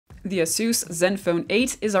The Asus Zenfone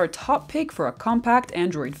 8 is our top pick for a compact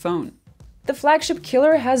Android phone. The flagship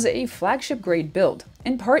killer has a flagship-grade build,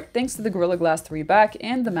 in part thanks to the Gorilla Glass 3 back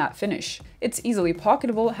and the matte finish. It's easily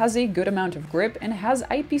pocketable, has a good amount of grip, and has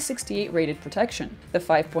IP68 rated protection. The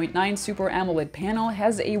 5.9 Super AMOLED panel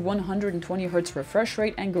has a 120Hz refresh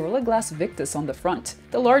rate and Gorilla Glass Victus on the front.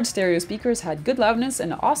 The large stereo speakers had good loudness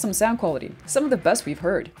and awesome sound quality, some of the best we've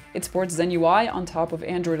heard. It sports Zen UI on top of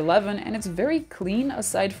Android 11, and it's very clean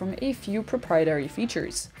aside from a few proprietary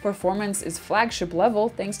features. Performance is flagship level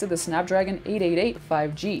thanks to the Snapdragon 888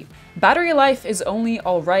 5G. Battery life is only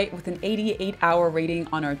alright with an 88-hour rating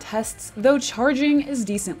on our tests, though charging is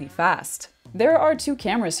decently fast. There are two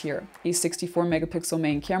cameras here, a 64-megapixel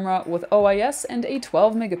main camera with OIS and a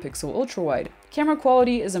 12-megapixel ultrawide. Camera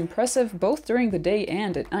quality is impressive both during the day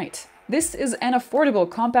and at night. This is an affordable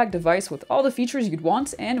compact device with all the features you'd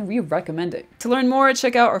want, and we recommend it. To learn more,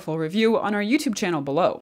 check out our full review on our YouTube channel below.